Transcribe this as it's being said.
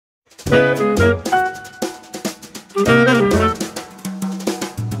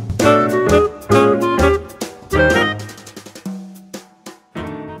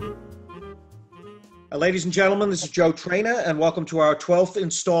Ladies and gentlemen, this is Joe Traina, and welcome to our 12th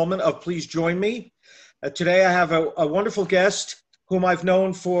installment of Please Join Me. Today I have a wonderful guest whom I've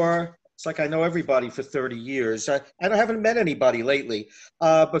known for, it's like I know everybody for 30 years. I haven't met anybody lately,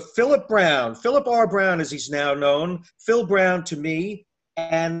 but Philip Brown, Philip R. Brown as he's now known, Phil Brown to me,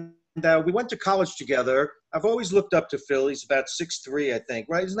 and we went to college together. I've always looked up to Phil. He's about 6'3", I think,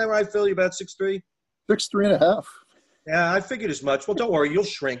 right? Isn't that right, Phil? You're about 6'3"? 6'3.5". Yeah, I figured as much. Well, don't worry, you'll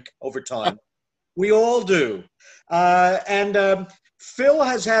shrink over time. We all do. Phil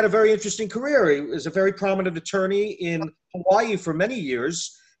has had a very interesting career. He was a very prominent attorney in Hawaii for many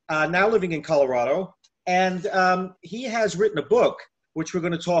years, now living in Colorado. And he has written a book, which we're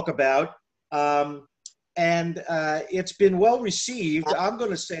going to talk about. It's been well received. I'm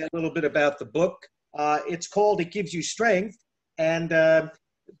going to say a little bit about the book. It's called It Gives You Strength. And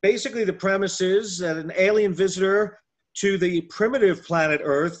basically the premise is that an alien visitor to the primitive planet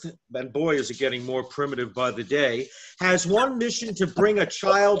Earth, and boy is it getting more primitive by the day, has one mission to bring a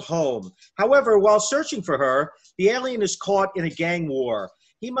child home. However, while searching for her, the alien is caught in a gang war.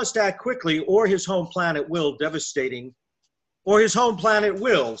 He must act quickly or his home planet will, devastating the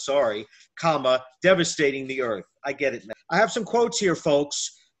Earth. I get it now. I have some quotes here,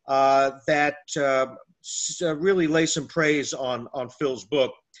 folks, that really lay some praise on Phil's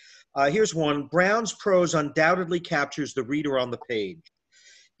book. Here's one. Brown's prose undoubtedly captures the reader on the page.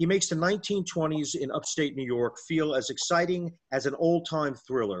 He makes the 1920s in upstate New York feel as exciting as an old-time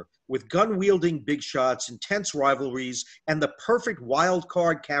thriller, with gun-wielding big shots, intense rivalries, and the perfect wild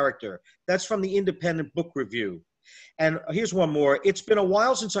card character. That's from the Independent Book Review. And here's one more. It's been a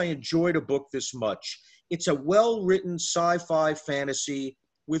while since I enjoyed a book this much. It's a well-written sci-fi fantasy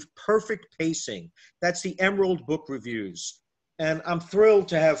with perfect pacing. That's the Emerald Book Reviews. And I'm thrilled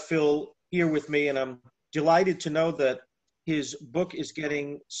to have Phil here with me, and I'm delighted to know that his book is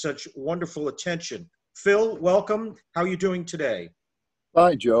getting such wonderful attention. Phil, welcome. How are you doing today?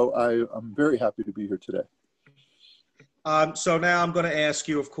 Hi, Joe. I'm very happy to be here today. So now I'm going to ask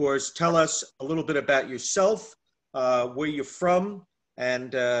you, of course, tell us a little bit about yourself, where you're from,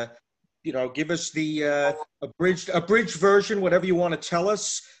 and give us the abridged version, whatever you want to tell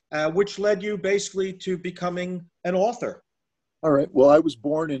us, which led you basically to becoming an author. All right. Well, I was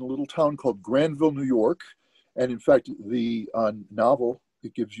born in a little town called Granville, New York. And in fact, the novel,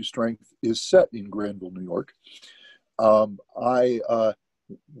 It Gives You Strength, is set in Granville, New York.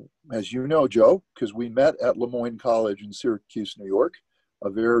 As you know, Joe, because we met at Lemoyne College in Syracuse, New York,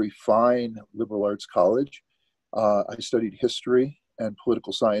 a very fine liberal arts college. I studied history and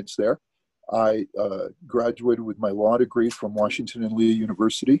political science there. I graduated with my law degree from Washington and Lee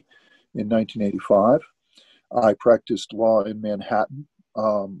University in 1985. I practiced law in Manhattan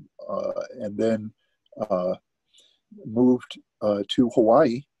and then moved to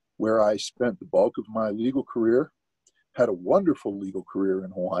Hawaii, where I spent the bulk of my legal career, had a wonderful legal career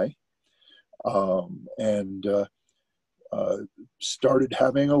in Hawaii, and started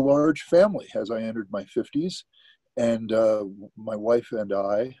having a large family as I entered my 50s. And my wife and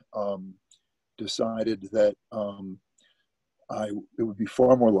I decided that it would be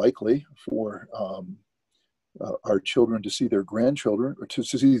far more likely for our children to see their grandchildren, or to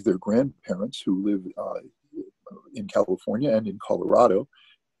see their grandparents who live in California and in Colorado,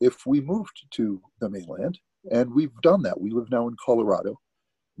 if we moved to the mainland. And we've done that. We live now in Colorado.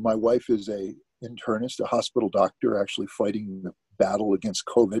 My wife is an internist, a hospital doctor, actually fighting the battle against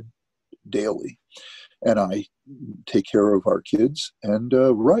COVID daily. And I take care of our kids and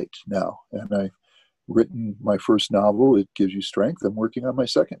write now. And I've written my first novel, It Gives You Strength. I'm working on my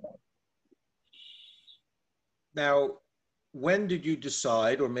second one. Now, when did you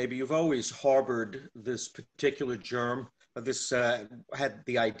decide, or maybe you've always harbored this particular germ, had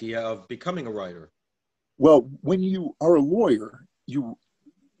the idea of becoming a writer? Well, when you are a lawyer, the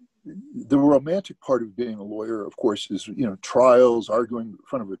romantic part of being a lawyer, of course, is, trials, arguing in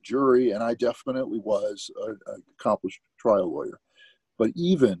front of a jury, and I definitely was an accomplished trial lawyer. But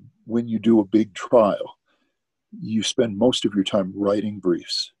even when you do a big trial, you spend most of your time writing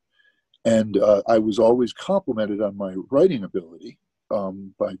briefs. And I was always complimented on my writing ability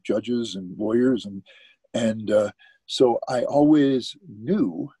by judges and lawyers. And so I always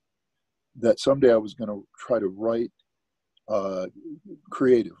knew that someday I was going to try to write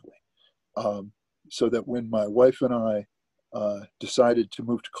creatively. So that when my wife and I decided to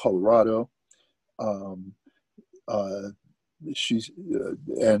move to Colorado,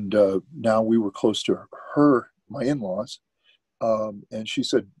 now we were close to my in-laws. And she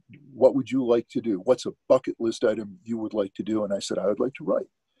said, what would you like to do? What's a bucket list item you would like to do? And I said, I would like to write.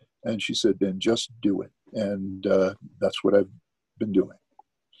 And she said, then just do it. And that's what I've been doing.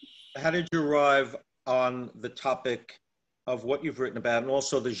 How did you arrive on the topic of what you've written about, and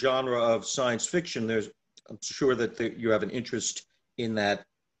also the genre of science fiction. I'm sure that you have an interest in that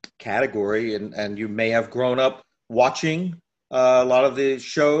category, and you may have grown up watching a lot of the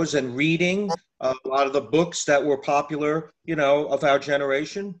shows and reading a lot of the books that were popular, of our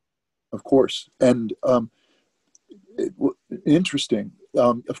generation. Of course. And it, interesting.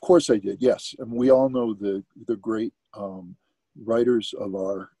 Of course I did, yes. And we all know the great writers of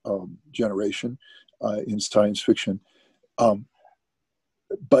our generation in science fiction.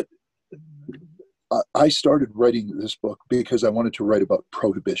 But I started writing this book because I wanted to write about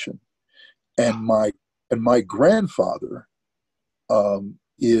prohibition. And my grandfather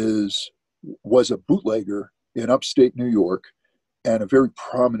was a bootlegger in upstate New York, and a very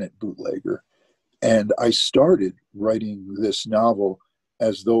prominent bootlegger. And I started writing this novel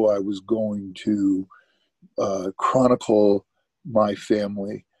as though I was going to chronicle my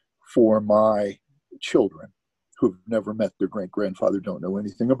family for my children who've never met their great-grandfather, don't know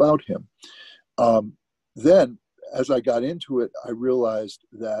anything about him. Then, as I got into it, I realized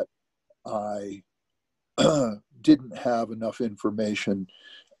that I didn't have enough information,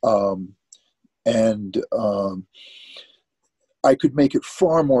 and I could make it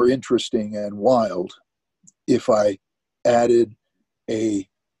far more interesting and wild if I added a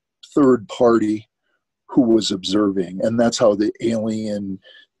third party who was observing. And that's how the alien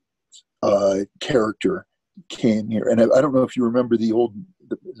character came here. And I don't know if you remember the old,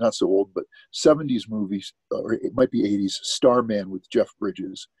 not so old, but 70s movies, or it might be 80s, Starman with Jeff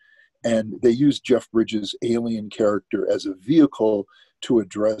Bridges. And they used Jeff Bridges' alien character as a vehicle to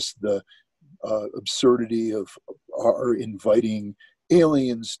address the absurdity of our inviting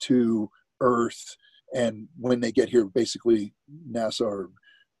aliens to Earth. And when they get here, basically NASA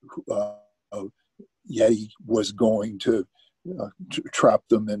or Yeti was going to trap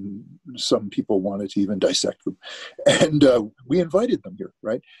them, and some people wanted to even dissect them. And we invited them here,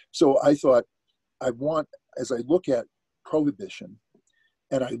 right? So I thought, as I look at prohibition,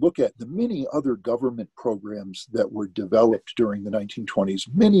 and I look at the many other government programs that were developed during the 1920s,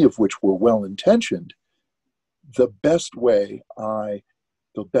 many of which were well-intentioned, the best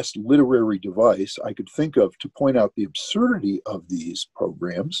literary device I could think of to point out the absurdity of these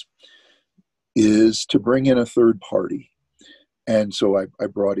programs is to bring in a third party. And so I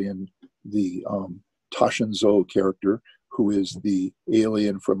brought in the Tashin Zo character, who is the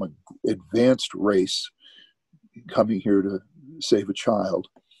alien from an advanced race coming here to save a child.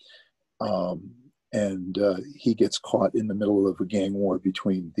 And he gets caught in the middle of a gang war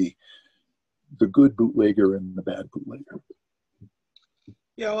between the good bootlegger and the bad bootlegger.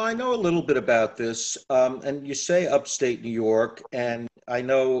 Yeah, well, I know a little bit about this. And you say upstate New York, and I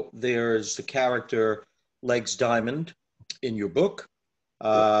know there's the character Legs Diamond in your book.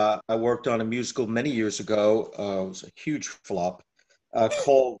 I worked on a musical many years ago. It was a huge flop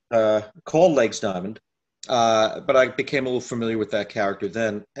called Legs Diamond. But I became a little familiar with that character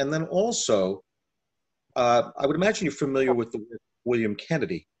then. And then also, I would imagine you're familiar with the work of William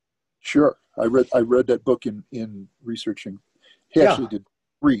Kennedy. Sure. I read that book in researching. He actually did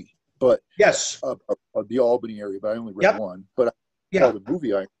 3, but yes, the Albany area, but I only read 1. But I saw the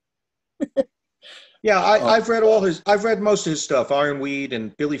movie. I've read I've read most of his stuff, Ironweed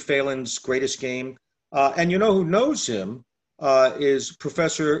and Billy Phelan's Greatest Game. And you know who knows him is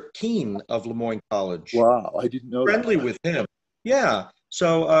Professor Keene of Lemoyne College. Wow, I didn't know Friendly with him. Yeah.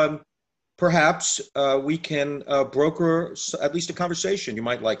 So perhaps we can broker at least a conversation. You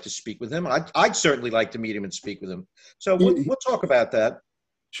might like to speak with him. I'd certainly like to meet him and speak with him. So we'll talk about that.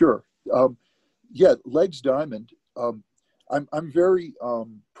 Sure. Legs Diamond. I'm very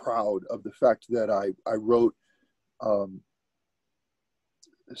proud of the fact that I wrote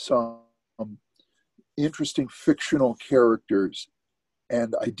some interesting fictional characters,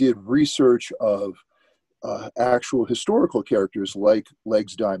 and I did research of actual historical characters like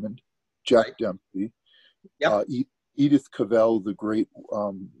Legs Diamond, Jack Dempsey, Edith Cavell, the great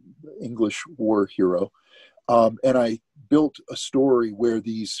English war hero. And I built a story where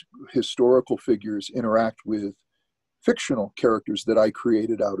these historical figures interact with fictional characters that I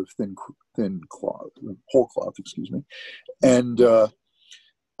created out of whole cloth, excuse me. And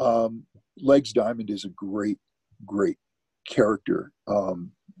Legs Diamond is a great, great character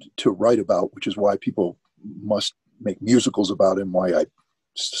to write about, which is why people must make musicals about him, why I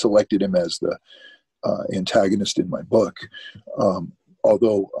selected him as the antagonist in my book.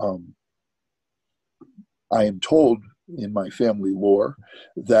 Although I am told in my family lore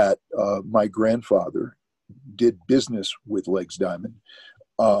that my grandfather did business with Legs Diamond,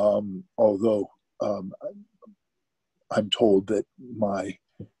 although I'm told that my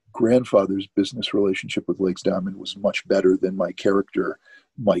grandfather's business relationship with Legs Diamond was much better than my character,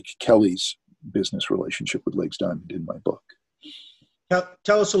 Mike Kelly's business relationship with Legs Diamond in my book.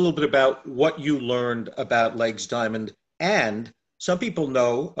 Tell us a little bit about what you learned about Legs Diamond. And some people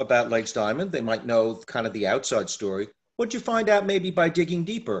know about Legs Diamond. They might know kind of the outside story. What'd you find out maybe by digging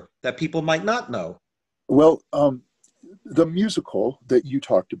deeper that people might not know? Well, the musical that you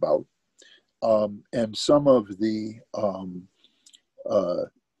talked about, and some of the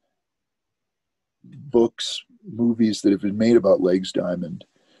books, movies that have been made about Legs Diamond,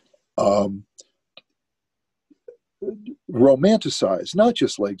 romanticize not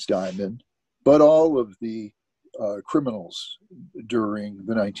just Legs Diamond, but all of the criminals during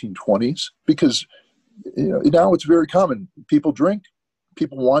the 1920s, because now it's very common. People drink.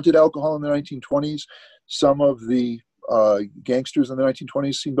 People wanted alcohol in the 1920s. Some of the gangsters in the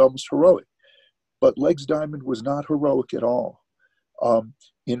 1920s seemed almost heroic, but Legs Diamond was not heroic at all.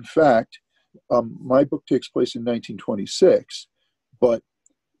 In fact, my book takes place in 1926, but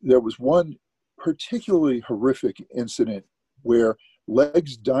there was one particularly horrific incident where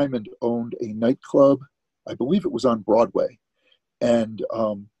Legs Diamond owned a nightclub. I believe it was on Broadway, and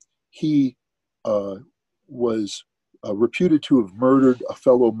he was reputed to have murdered a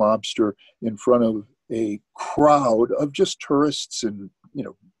fellow mobster in front of a crowd of just tourists and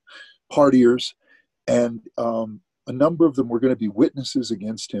partiers, and a number of them were going to be witnesses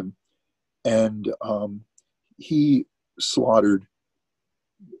against him, and he slaughtered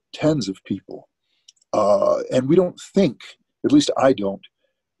tens of people. And we don't think, at least I don't,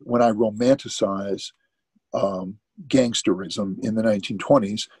 when I romanticize gangsterism in the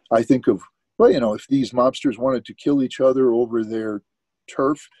 1920s, I think of, well, if these mobsters wanted to kill each other over their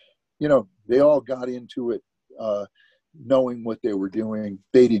turf, they all got into it knowing what they were doing.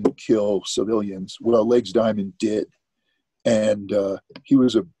 They didn't kill civilians. Well, Legs Diamond did. And he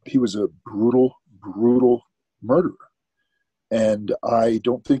was a brutal, brutal murderer. And I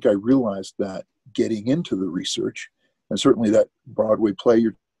don't think I realized that getting into the research, and certainly that Broadway play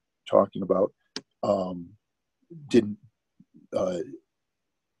you're talking about didn't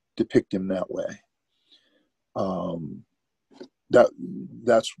depict him that way.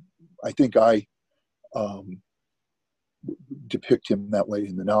 That's I think I depict him that way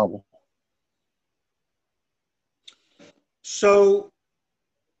in the novel. So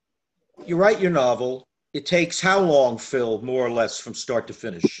you write your novel. It takes how long, Phil, more or less, from start to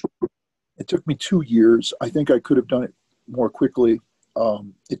finish? It took me 2 years. I think I could have done it more quickly.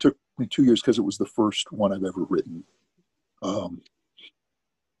 It took me 2 years because it was the first one I've ever written.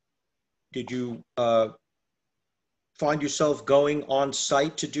 Did you find yourself going on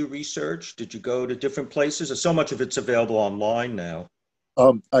site to do research? Did you go to different places? So much of it's available online now.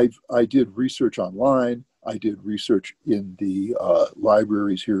 I did research online. I did research in the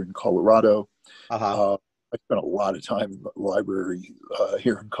libraries here in Colorado. Uh-huh. I spent a lot of time in the library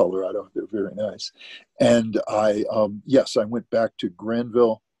here in Colorado. They're very nice. And I went back to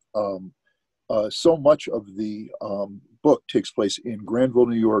Granville. So much of the book takes place in Granville,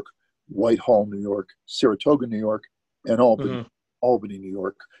 New York, Whitehall, New York, Saratoga, New York, and Albany, New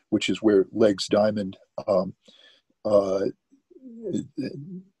York, which is where Legs Diamond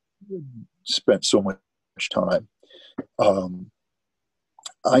spent so much time.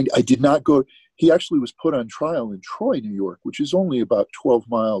 I did not go. He actually was put on trial in Troy, New York, which is only about 12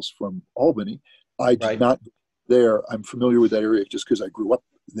 miles from Albany. I did not go there. I'm familiar with that area just because I grew up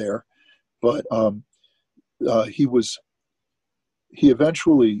there. But he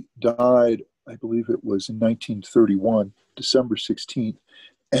eventually died, I believe it was in 1931, December 16th.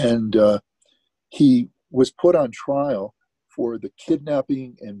 And he was put on trial for the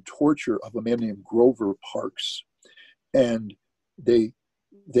kidnapping and torture of a man named Grover Parks. And they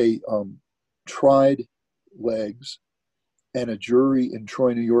tried Legs, and a jury in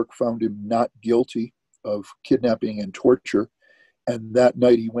Troy, New York found him not guilty of kidnapping and torture. And that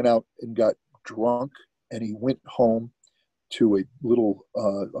night he went out and got drunk, and he went home to a little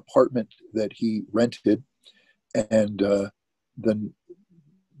apartment that he rented. And then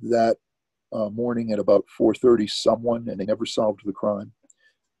that morning at about 4:30, someone, and they never solved the crime,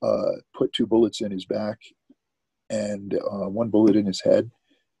 put 2 bullets in his back and 1 bullet in his head.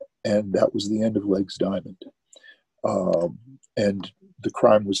 And that was the end of Legs Diamond. And the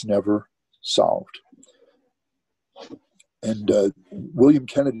crime was never solved. And William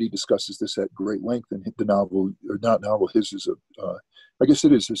Kennedy discusses this at great length in the novel, or not novel, his is I guess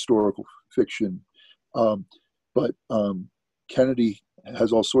it is historical fiction. But Kennedy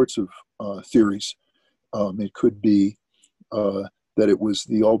has all sorts of theories. It could be that it was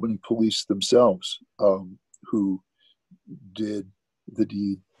the Albany police themselves who did the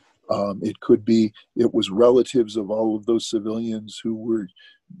deed. It was relatives of all of those civilians who were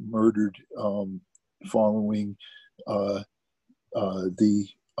murdered following the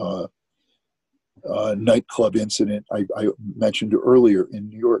nightclub incident I mentioned earlier in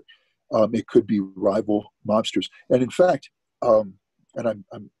New York. It could be rival mobsters. And in fact, and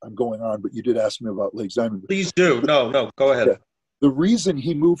I'm going on, but you did ask me about Legs Diamond. Please do. No, go ahead. Yeah. The reason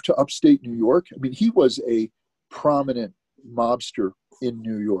he moved to upstate New York, I mean, he was a prominent mobster in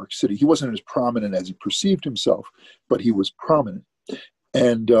New York City. He wasn't as prominent as he perceived himself, but he was prominent.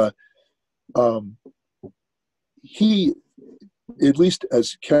 And he, at least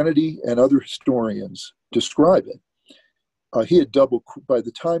as Kennedy and other historians describe it, he had by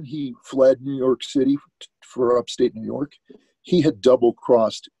the time he fled New York City for upstate New York, he had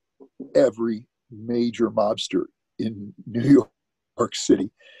double-crossed every major mobster in New York City.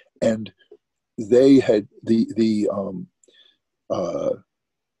 And they had the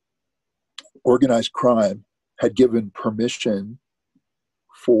organized crime had given permission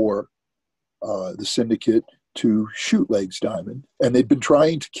for the syndicate to shoot Legs Diamond, and they'd been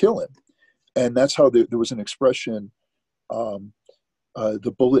trying to kill him. And that's how there was an expression,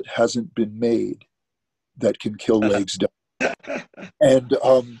 the bullet hasn't been made that can kill Legs Diamond.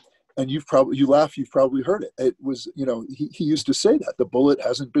 And you've probably heard it. It was, he used to say that the bullet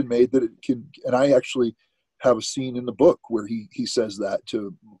hasn't been made that it can. And I actually have a scene in the book where he says that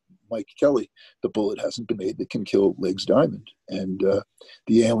to Mike Kelly, the bullet hasn't been made that can kill Legs Diamond. And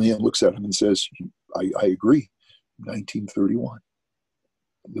the alien looks at him and says, I agree. 1931.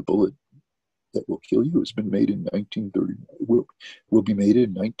 The bullet that will kill you has been made in 1930. Will be made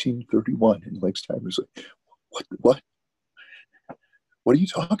in 1931. And Legs Diamond was like, what are you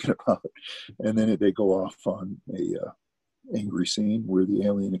talking about? And then they go off on a angry scene where the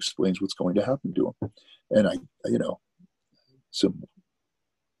alien explains what's going to happen to him. And some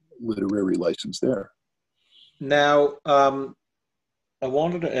literary license there. Now, I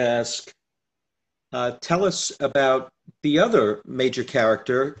wanted to ask, tell us about the other major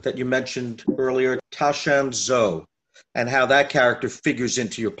character that you mentioned earlier, Tashan Zhou, and how that character figures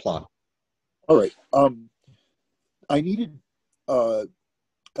into your plot. All right. I needed,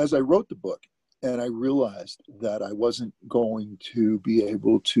 as I wrote the book, and I realized that I wasn't going to be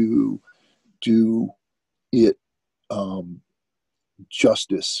able to do it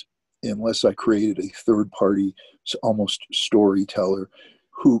justice unless I created a third party, almost storyteller,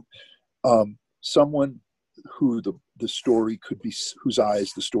 who someone who the story could be, whose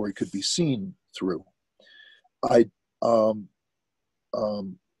eyes the story could be seen through. I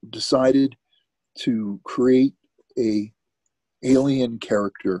decided to create a alien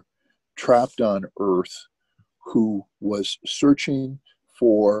character trapped on Earth who was searching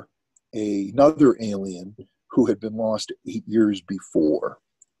for another alien who had been lost 8 years before.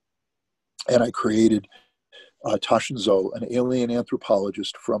 And I created Tashan Zhou, an alien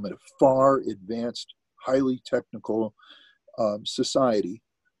anthropologist from a far advanced, highly technical society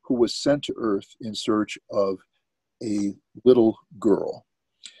who was sent to Earth in search of a little girl.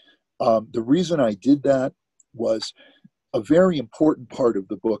 The reason I did that was a very important part of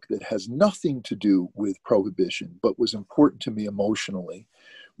the book that has nothing to do with prohibition, but was important to me emotionally,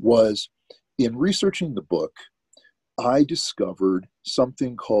 was in researching the book, I discovered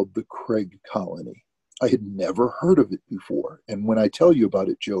something called the Craig Colony. I had never heard of it before. And when I tell you about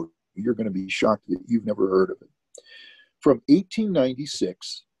it, Joe, you're going to be shocked that you've never heard of it. From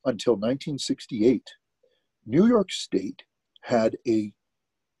 1896 until 1968, New York State had a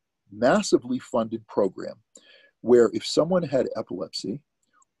massively funded program where if someone had epilepsy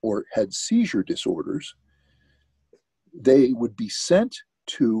or had seizure disorders, they would be sent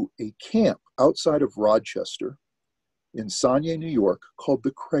to a camp outside of Rochester in Sagne, New York, called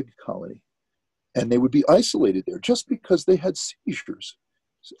the Craig Colony. And they would be isolated there just because they had seizures.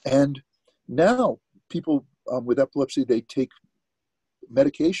 And now people with epilepsy, they take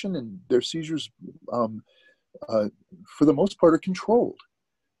medication and their seizures, for the most part, are controlled.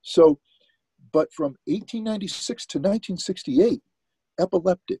 So, but from 1896 to 1968,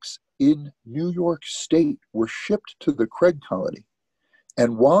 epileptics in New York State were shipped to the Craig Colony.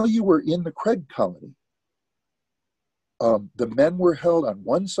 And while you were in the Craig Colony, the men were held on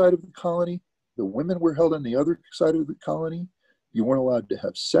one side of the colony, the women were held on the other side of the colony. You weren't allowed to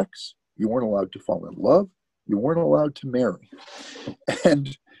have sex. You weren't allowed to fall in love. You weren't allowed to marry.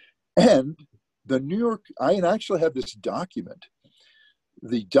 And the New York, I actually have this document.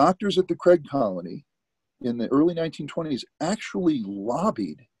 The doctors at the Craig Colony in the early 1920s actually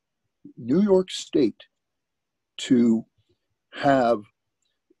lobbied New York State to have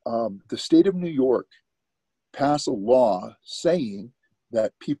the state of New York pass a law saying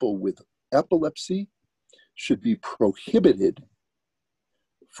that people with epilepsy should be prohibited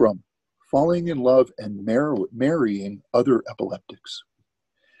from falling in love and marrying other epileptics.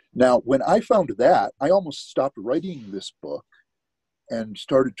 Now, when I found that, I almost stopped writing this book and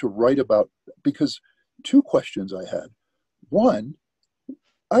started to write about, because two questions I had. One,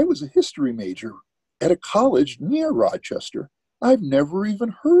 I was a history major at a college near Rochester. I've never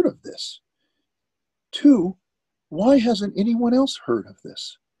even heard of this. Two, why hasn't anyone else heard of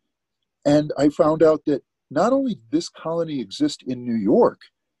this? And I found out that not only did this colony exist in New York,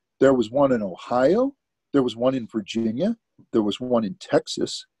 there was one in Ohio, there was one in Virginia, there was one in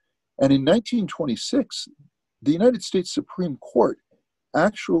Texas. And in 1926, the United States Supreme Court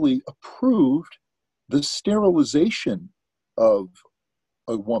actually approved the sterilization of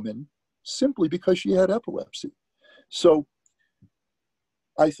a woman simply because she had epilepsy. So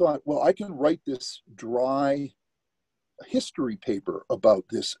I thought, well, I can write this dry history paper about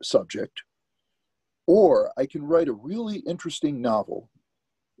this subject, or I can write a really interesting novel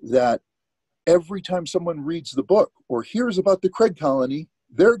that every time someone reads the book or hears about the Craig Colony,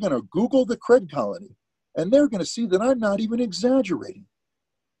 they're going to Google the Craig Colony and they're going to see that I'm not even exaggerating.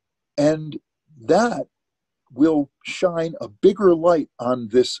 And that will shine a bigger light on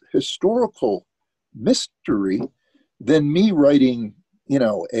this historical mystery than me writing,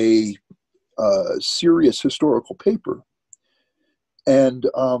 a serious historical paper. And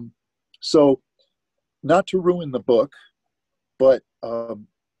so, not to ruin the book, but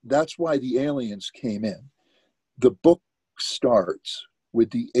that's why the aliens came in. The book starts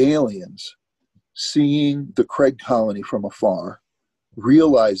with the aliens seeing the Craig Colony from afar,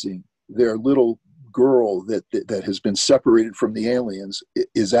 realizing their little girl that has been separated from the aliens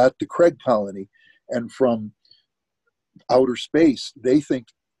is at the Craig Colony, and from outer space, they think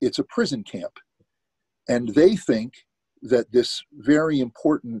it's a prison camp. And they think that this very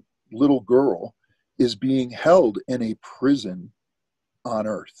important little girl is being held in a prison on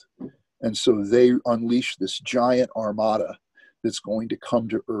Earth. And so they unleash this giant armada that's going to come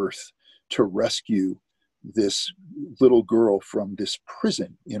to Earth to rescue this little girl from this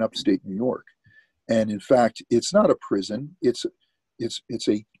prison in upstate New York. And in fact, it's not a prison, it's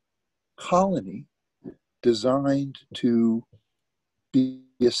a colony designed to be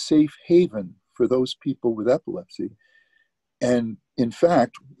a safe haven for those people with epilepsy. And in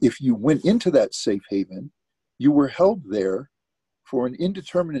fact, if you went into that safe haven, you were held there for an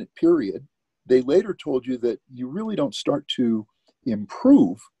indeterminate period. They later told you that you really don't start to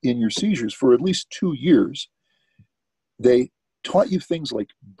improve in your seizures for at least 2 years. They taught you things like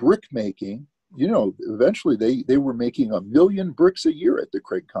brick making. Eventually they were making 1 million bricks a year at the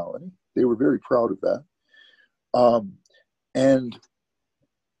Craig Colony. They were very proud of that.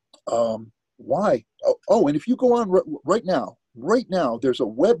 Why? Oh, and if you go on right now, there's a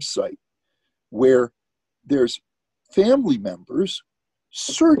website where there's family members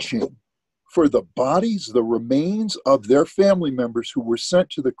searching for the bodies, the remains of their family members who were sent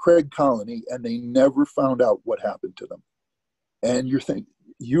to the Craig Colony, and they never found out what happened to them. And you're thinking,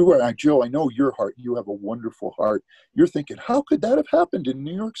 Joe, I know your heart, you have a wonderful heart. You're thinking, how could that have happened in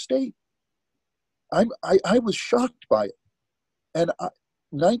New York State? I was shocked by it. And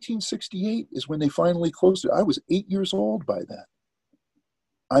 1968 is when they finally closed it. I was 8 years old by then.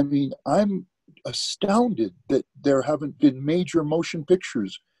 I mean, I'm astounded that there haven't been major motion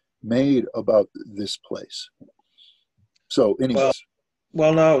pictures made about this place. So anyways.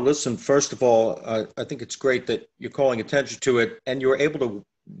 Well, no, listen, first of all, I think it's great that you're calling attention to it and you're able to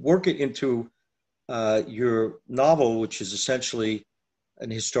work it into your novel, which is essentially an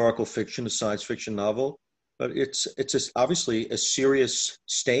historical fiction, a science fiction novel. But it's obviously a serious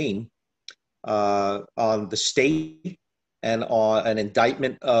stain on the state and on an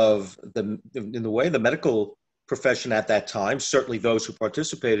indictment of in the way the medical profession at that time, certainly those who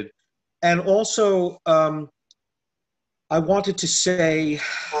participated. And also, I wanted to say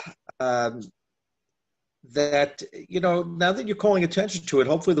that, now that you're calling attention to it,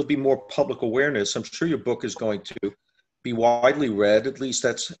 hopefully there'll be more public awareness. I'm sure your book is going to be widely read, at least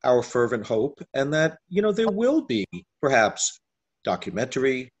that's our fervent hope, and that, there will be perhaps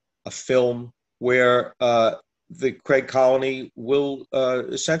documentary, a film where the Craig Colony will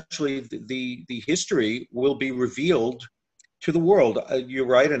essentially, the history will be revealed to the world. You're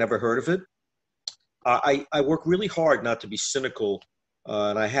right, I never heard of it. I work really hard not to be cynical,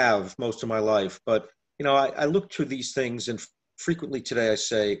 and I have most of my life, but, I look to these things, and frequently today I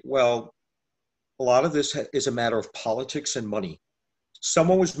say, well, a lot of this is a matter of politics and money.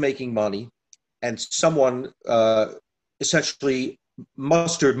 Someone was making money, and someone essentially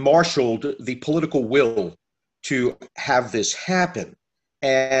marshaled the political will to have this happen.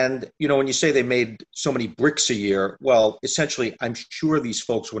 And, you know, when you say they made so many bricks a year, well, essentially, I'm sure these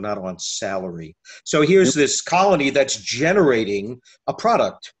folks were not on salary. So here's this colony that's generating a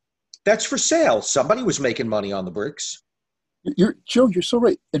product that's for sale. Somebody was making money on the bricks. Joe, you're so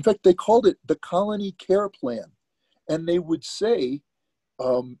right. In fact, they called it the Colony Care Plan. And they would say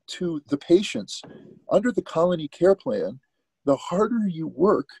to the patients, under the Colony Care Plan, the harder you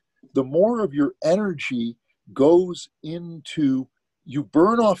work, the more of your energy goes into, you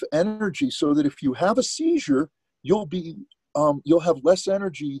burn off energy so that if you have a seizure, you'll have less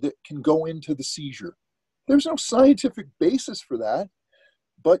energy that can go into the seizure. There's no scientific basis for that.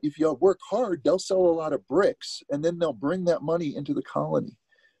 But if you work hard, they'll sell a lot of bricks, and then they'll bring that money into the colony.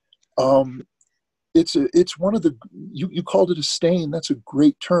 It's one of the, you called it a stain. That's a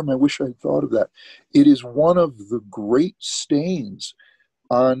great term. I wish I'd thought of that. It is one of the great stains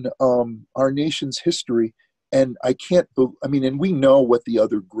on our nation's history. And and we know what the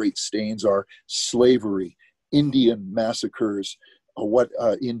other great stains are: slavery, Indian massacres,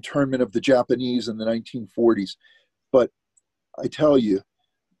 internment of the Japanese in the 1940s. But I tell you,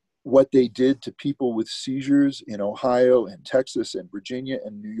 what they did to people with seizures in Ohio and Texas and Virginia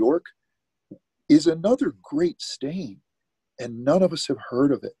and New York is another great stain. And none of us have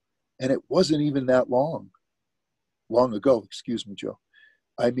heard of it. And it wasn't even that long ago, excuse me, Joe.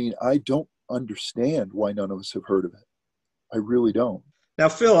 I mean, I don't understand why none of us have heard of it. I really don't. Now,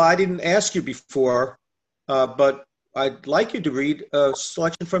 Phil, I didn't ask you before, but I'd like you to read a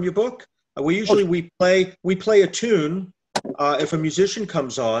selection from your book. We play a tune if a musician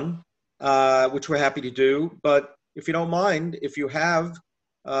comes on, which we're happy to do. But if you don't mind, if you have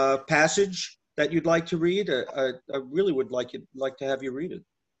a passage that you'd like to read, I really would like to have you read it.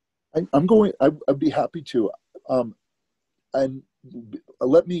 I'd be happy to. And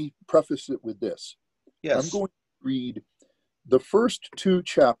let me preface it with this. Yes. I'm going to read, the first 2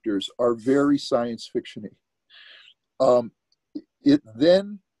 chapters are very science fiction-y. It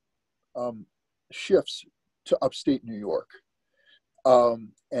then shifts to upstate New York. But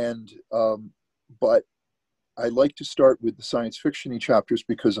I like to start with the science fiction-y chapters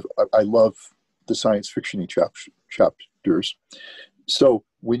because I love the science fiction-y chapters. So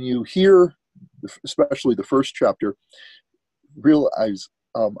when you hear, especially the first chapter, realize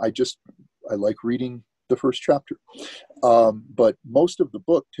I like reading the first chapter. But most of the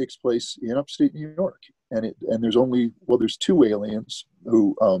book takes place in upstate New York, and there's 2 aliens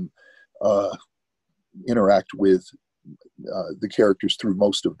who interact with the characters through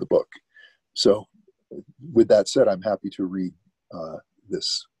most of the book. So with that said, I'm happy to read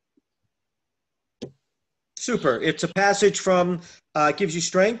this. Super. It's a passage from Gives You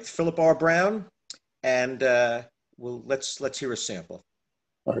Strength, Philip R. Brown, and let's hear a sample.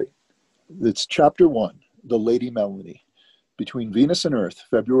 All right. It's chapter 1, The Lady Melanie. Between Venus and Earth,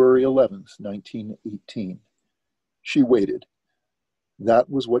 February 11th, 1918. She waited. That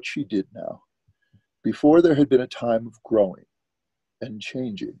was what she did now. Before, there had been a time of growing and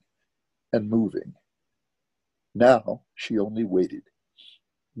changing and moving. Now she only waited.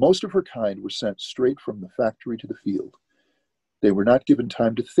 Most of her kind were sent straight from the factory to the field. They were not given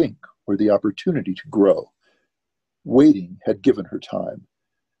time to think or the opportunity to grow. Waiting had given her time,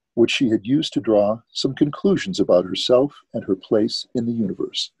 which she had used to draw some conclusions about herself and her place in the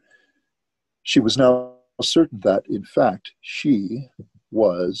universe. She was now certain that, in fact, she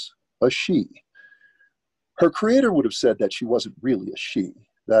was a she. Her creator would have said that she wasn't really a she,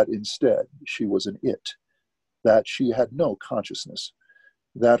 that instead she was an it, that she had no consciousness,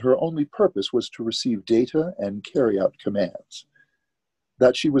 that her only purpose was to receive data and carry out commands,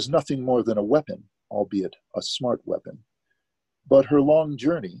 that she was nothing more than a weapon, albeit a smart weapon. But her long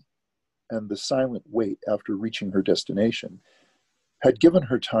journey and the silent wait after reaching her destination had given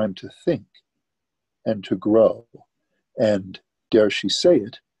her time to think and to grow and, dare she say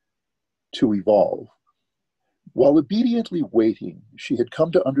it, to evolve. While obediently waiting, she had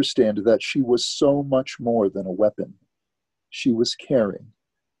come to understand that she was so much more than a weapon. She was caring.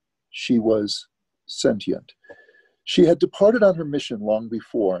 She was sentient. She had departed on her mission long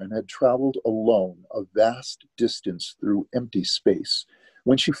before and had traveled alone a vast distance through empty space.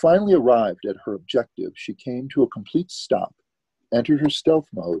 When she finally arrived at her objective, she came to a complete stop, entered her stealth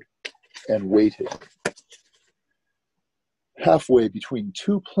mode, and waited. Halfway between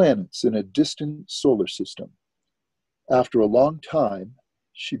 2 planets in a distant solar system. After a long time,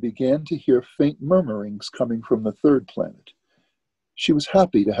 she began to hear faint murmurings coming from the 3rd planet. She was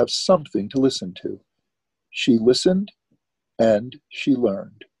happy to have something to listen to. She listened and she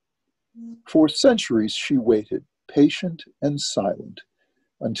learned. For centuries she waited, patient and silent,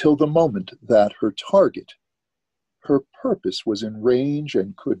 until the moment that her target, Her purpose was in range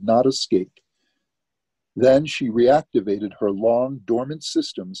and could not escape. Then she reactivated her long dormant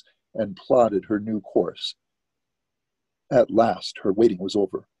systems and plotted her new course. At last, her waiting was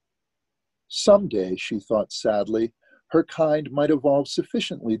over. Someday, she thought sadly, her kind might evolve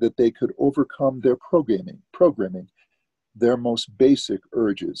sufficiently that they could overcome their programming, their most basic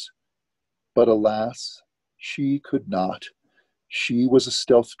urges. But alas, she could not. She was a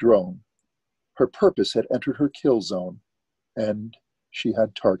stealth drone. Her purpose had entered her kill zone, and she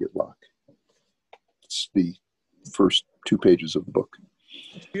had target lock. It's the first 2 pages of the book.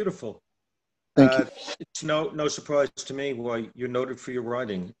 It's beautiful. Thank you. It's no surprise to me why you're noted for your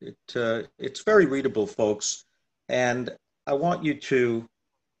writing. It's very readable, folks, and I want you to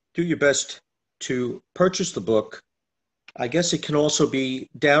do your best to purchase the book. I guess it can also be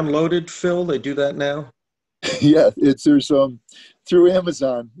downloaded, Phil. They do that now. Yeah, there's through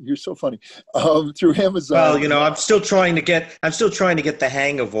Amazon. You're so funny. Through Amazon. Well, you know, I'm still trying to get the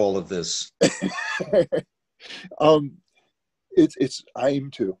hang of all of this. I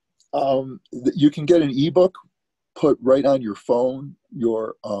am too. You can get an ebook put right on your phone,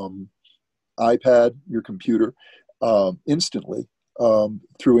 your iPad, your computer, instantly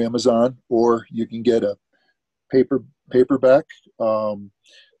through Amazon, or you can get a paperback, a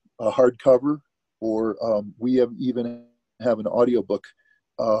hardcover, or we even have an audiobook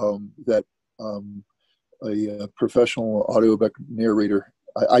that a professional audiobook narrator.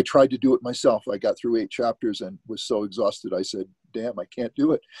 I tried to do it myself. I got through 8 chapters and was so exhausted. I said, "Damn, I can't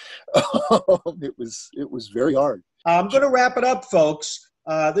do it." It was very hard. I'm going to wrap it up, folks.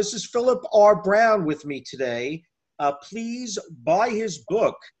 This is Philip R. Brown with me today. Please buy his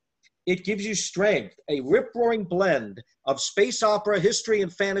book. It gives you strength, a rip-roaring blend of space opera, history,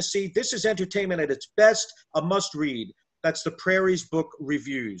 and fantasy. This is entertainment at its best, a must-read. That's the Prairie's Book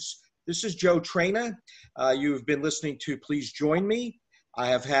Reviews. This is Joe Traina. You've been listening to Please Join Me. I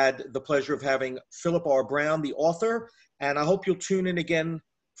have had the pleasure of having Philip R. Brown, the author, and I hope you'll tune in again,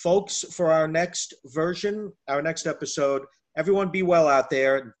 folks, for our next version, our next episode. Everyone be well out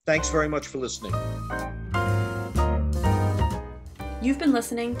there. Thanks very much for listening. You've been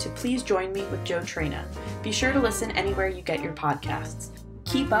listening to Please Join Me with Joe Traina. Be sure to listen anywhere you get your podcasts.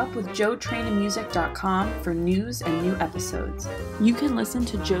 Keep up with joetrainamusic.com for news and new episodes. You can listen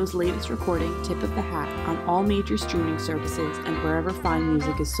to Joe's latest recording, Tip of the Hat, on all major streaming services and wherever fine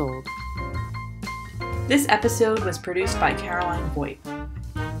music is sold. This episode was produced by Caroline Voigt.